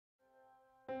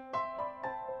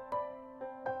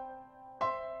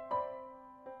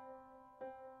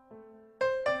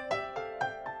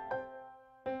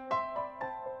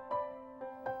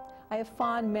have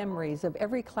fond memories of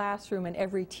every classroom and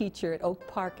every teacher at Oak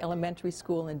Park Elementary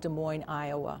School in Des Moines,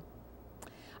 Iowa.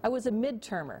 I was a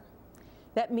midtermer.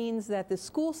 That means that the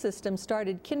school system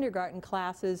started kindergarten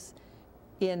classes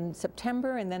in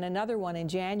September and then another one in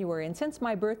January. And since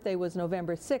my birthday was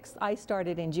November 6th, I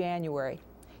started in January.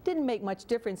 Didn't make much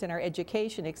difference in our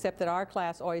education except that our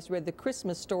class always read the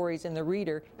Christmas stories in the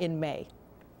Reader in May.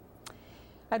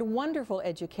 I had a wonderful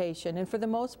education and for the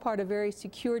most part a very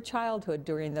secure childhood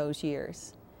during those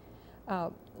years.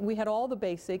 We had all the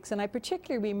basics, and I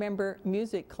particularly remember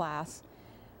music class.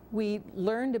 We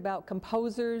learned about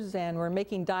composers and were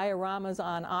making dioramas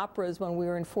on operas when we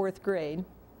were in 4th grade.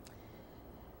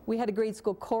 We had a grade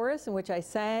school chorus in which I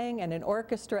sang, and an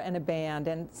orchestra and a band.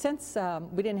 And since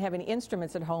we didn't have any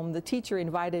instruments at home, the teacher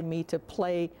invited me to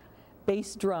play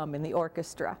bass drum in the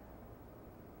orchestra.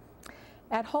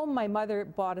 At home, my mother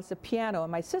bought us a piano,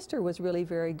 and my sister was really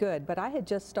very good, but I had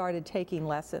just started taking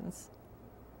lessons.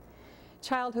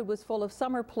 Childhood was full of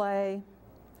summer play,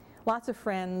 lots of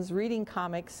friends, reading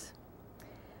comics.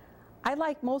 I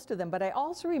liked most of them, but I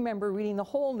also remember reading the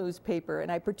whole newspaper,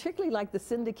 and I particularly liked the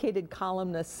syndicated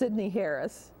columnist Sidney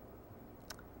Harris.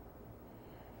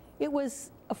 It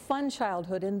was a fun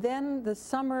childhood, and then the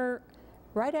summer,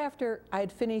 right after I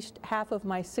had finished half of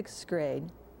my 6th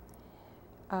grade,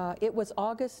 it was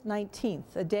August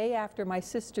 19th, a day after my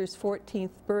sister's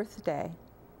 14th birthday.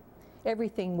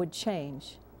 Everything would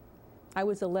change. I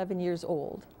was 11 years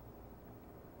old.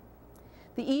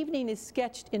 The evening is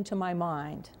sketched into my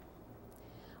mind.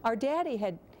 Our daddy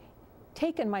had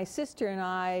taken my sister and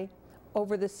I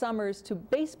over the summers to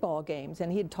baseball games,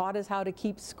 and he had taught us how to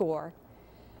keep score.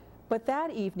 But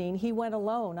that evening, he went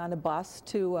alone on a bus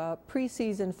to a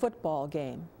preseason football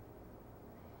game.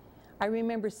 I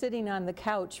remember sitting on the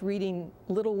couch reading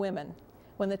Little Women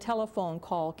when the telephone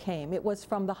call came. It was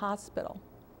from the hospital.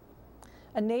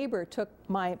 A neighbor took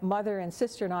my mother and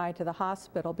sister and I to the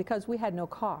hospital because we had no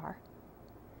car.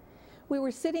 We were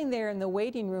sitting there in the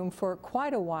waiting room for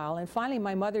quite a while, and finally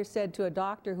my mother said to a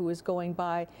doctor who was going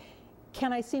by,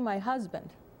 "Can I see my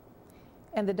husband?"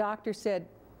 And the doctor said,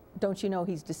 "Don't you know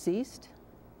he's deceased?"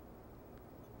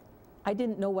 I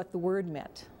didn't know what the word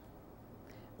meant.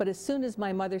 But as soon as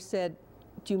my mother said,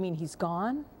 "Do you mean he's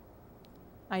gone?"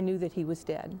 I knew that he was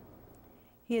dead.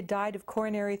 He had died of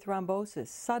coronary thrombosis,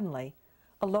 suddenly,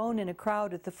 alone in a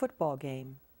crowd at the football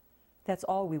game. That's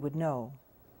all we would know.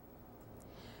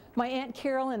 My Aunt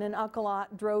Carolyn and Uncle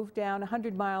Ott drove down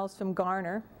 100 miles from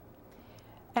Garner,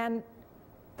 and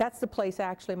that's the place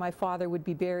actually my father would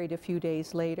be buried a few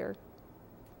days later.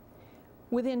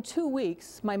 Within 2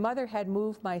 weeks, my mother had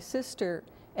moved my sister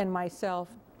and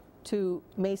myself to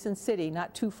Mason City,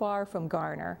 not too far from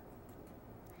Garner.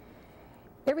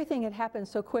 Everything had happened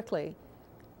so quickly.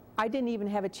 I didn't even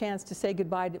have a chance to say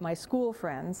goodbye to my school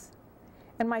friends,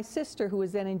 and my sister, who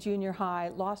was then in junior high,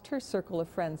 lost her circle of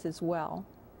friends as well.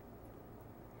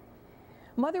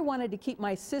 Mother wanted to keep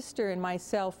my sister and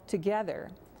myself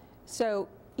together, so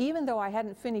even though I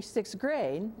hadn't finished 6th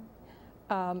grade,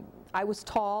 I was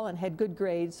tall and had good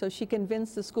grades, so she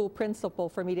convinced the school principal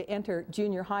for me to enter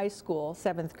junior high school,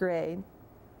 7th grade.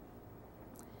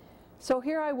 So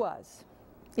here I was,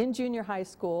 in junior high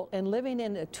school and living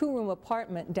in a 2-room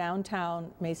apartment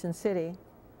downtown Mason City.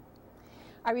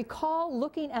 I recall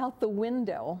looking out the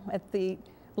window at the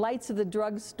lights of the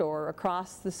drugstore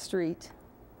across the street.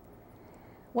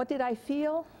 What did I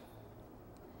feel?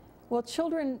 Well,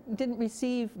 children didn't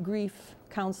receive grief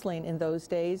counseling in those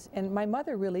days, and my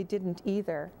mother really didn't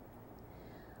either.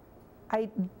 I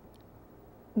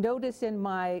noticed in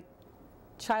my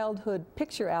childhood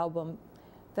picture album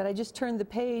that I just turned the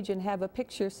page and have a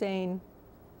picture saying,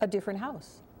 "A different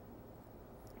house."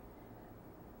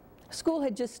 School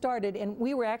had just started, and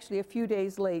we were actually a few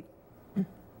days late.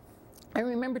 I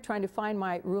remember trying to find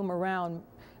my room around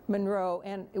Monroe,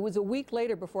 and it was a week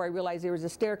later before I realized there was a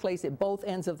staircase at both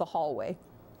ends of the hallway.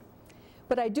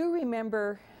 But I do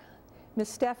remember Miss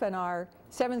Stephan, our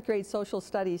 7th grade social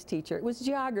studies teacher. It was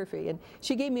geography, and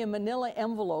she gave me a manila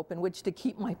envelope in which to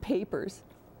keep my papers.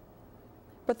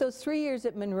 But those 3 years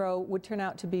at Monroe would turn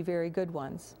out to be very good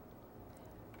ones.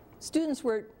 Students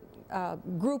were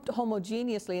grouped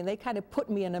homogeneously, and they kind of put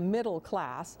me in a middle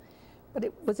class. But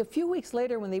it was a few weeks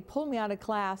later when they pulled me out of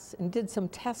class and did some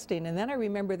testing, and then I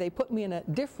remember they put me in a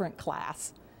different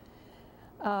class.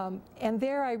 And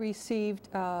there I received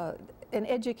an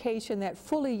education that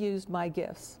fully used my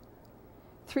gifts.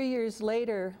 3 years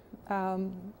later,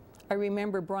 I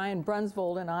remember Brian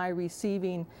Brunsvold and I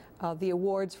receiving the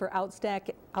awards for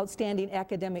outstanding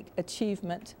academic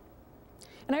achievement.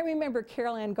 And I remember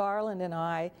Carol Ann Garland and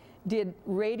I did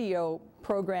radio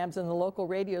programs on the local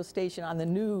radio station on the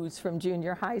news from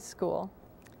junior high school.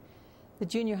 The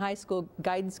junior high school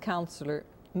guidance counselor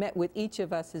met with each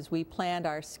of us as we planned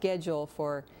our schedule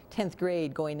for 10th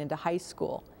grade going into high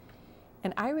school.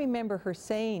 And I remember her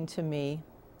saying to me,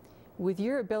 with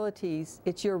your abilities,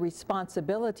 it's your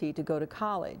responsibility to go to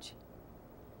college.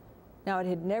 Now, it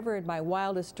had never in my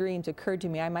wildest dreams occurred to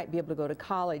me I might be able to go to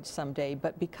college someday,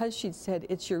 but because she said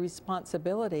it's your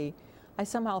responsibility, I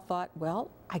somehow thought, well,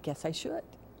 I guess I should.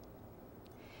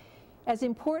 As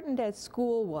important as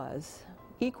school was,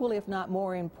 equally if not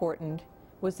more important,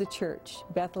 was the church,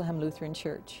 Bethlehem Lutheran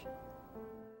Church.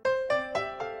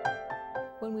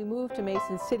 When we moved to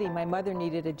Mason City, my mother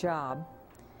needed a job.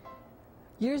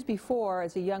 Years before,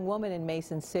 as a young woman in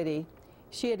Mason City,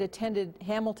 she had attended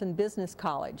Hamilton Business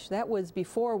College. That was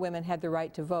before women had the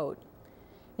right to vote.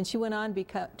 And she went on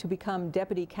to become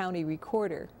deputy county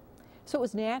recorder. So it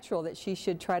was natural that she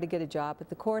should try to get a job at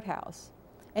the courthouse.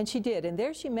 And she did, and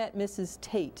there she met Mrs.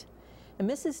 Tate. And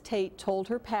Mrs. Tate told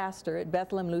her pastor at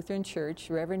Bethlehem Lutheran Church,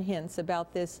 Reverend Hintz,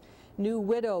 about this new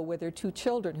widow with her 2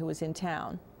 children who was in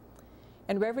town.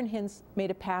 And Reverend Hintz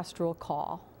made a pastoral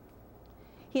call.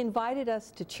 He invited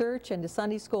us to church and to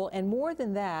Sunday school, and more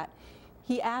than that,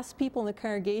 he asked people in the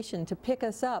congregation to pick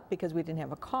us up because we didn't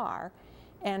have a car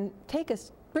and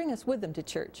bring us with them to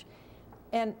church.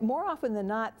 And more often than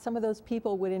not, some of those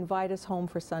people would invite us home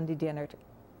for Sunday dinner.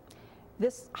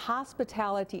 This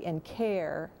hospitality and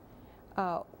care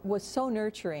was so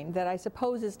nurturing that I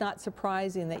suppose it's not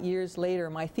surprising that years later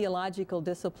my theological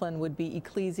discipline would be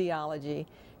ecclesiology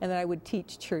and that I would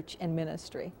teach church and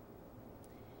ministry.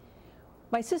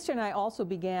 My sister and I also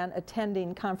began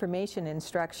attending confirmation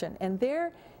instruction, and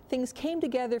there things came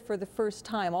together for the first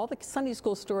time. All the Sunday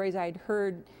school stories I'd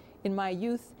heard in my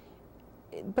youth,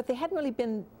 but they hadn't really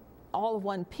been all of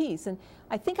one piece. And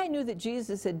I think I knew that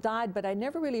Jesus had died, but I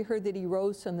never really heard that he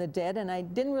rose from the dead, and I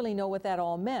didn't really know what that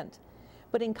all meant.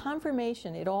 But in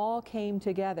confirmation, it all came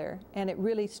together, and it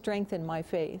really strengthened my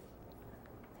faith.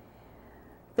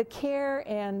 The care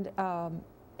and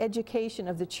education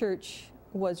of the church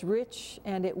was rich,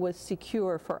 and it was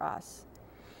secure for us.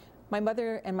 My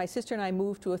mother and my sister and I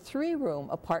moved to a 3-room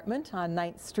apartment on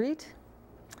 9th Street,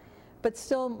 but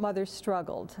still Mother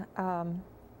struggled.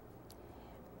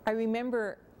 I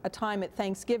remember a time at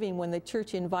Thanksgiving when the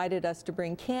church invited us to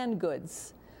bring canned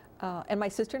goods, and my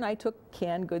sister and I took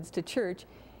canned goods to church.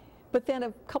 But then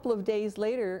a couple of days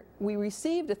later, we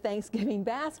received a Thanksgiving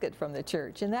basket from the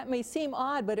church. And that may seem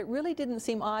odd, but it really didn't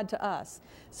seem odd to us.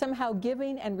 Somehow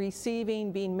giving and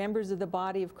receiving, being members of the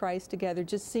body of Christ together,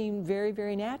 just seemed very,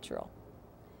 very natural.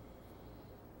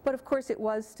 But of course, it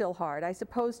was still hard. I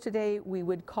suppose today we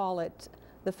would call it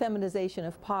the feminization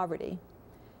of poverty.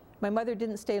 My mother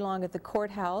didn't stay long at the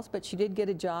courthouse, but she did get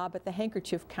a job at the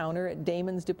handkerchief counter at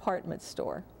Damon's department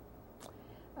store.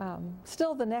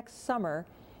 Still, the next summer,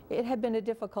 it had been a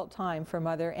difficult time for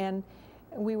Mother, and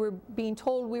we were being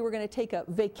told we were going to take a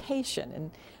vacation,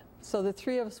 and so the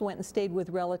 3 of us went and stayed with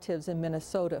relatives in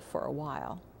Minnesota for a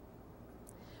while.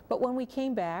 But when we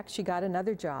came back, she got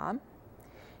another job,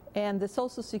 and the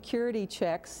Social Security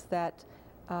checks that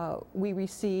we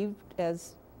received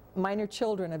as minor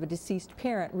children of a deceased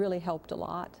parent really helped a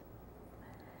lot.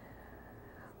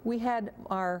 We had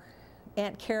our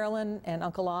Aunt Carolyn and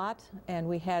Uncle Ott, and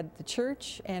we had the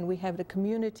church, and we had a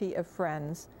community of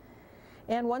friends.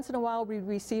 And once in a while we'd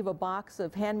receive a box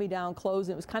of hand-me-down clothes,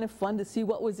 and it was kind of fun to see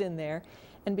what was in there.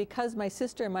 And because my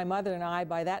sister and my mother and I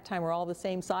by that time were all the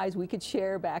same size, we could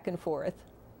share back and forth.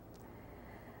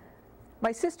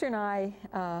 My sister and I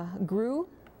grew,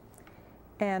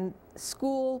 and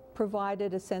school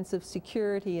provided a sense of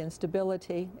security and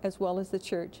stability, as well as the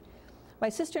church. My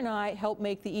sister and I helped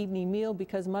make the evening meal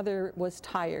because Mother was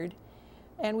tired,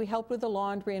 and we helped with the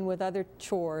laundry and with other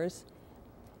chores.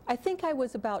 I think I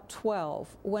was about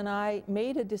 12 when I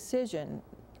made a decision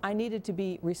I needed to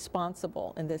be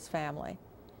responsible in this family.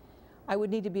 I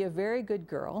would need to be a very good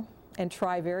girl and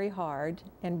try very hard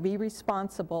and be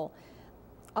responsible.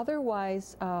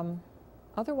 Otherwise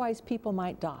people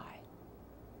might die.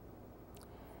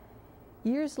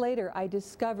 Years later, I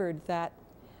discovered that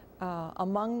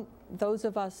among those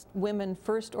of us women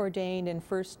first ordained and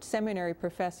first seminary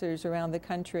professors around the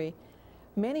country,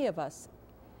 many of us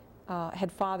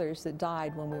had fathers that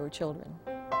died when we were children.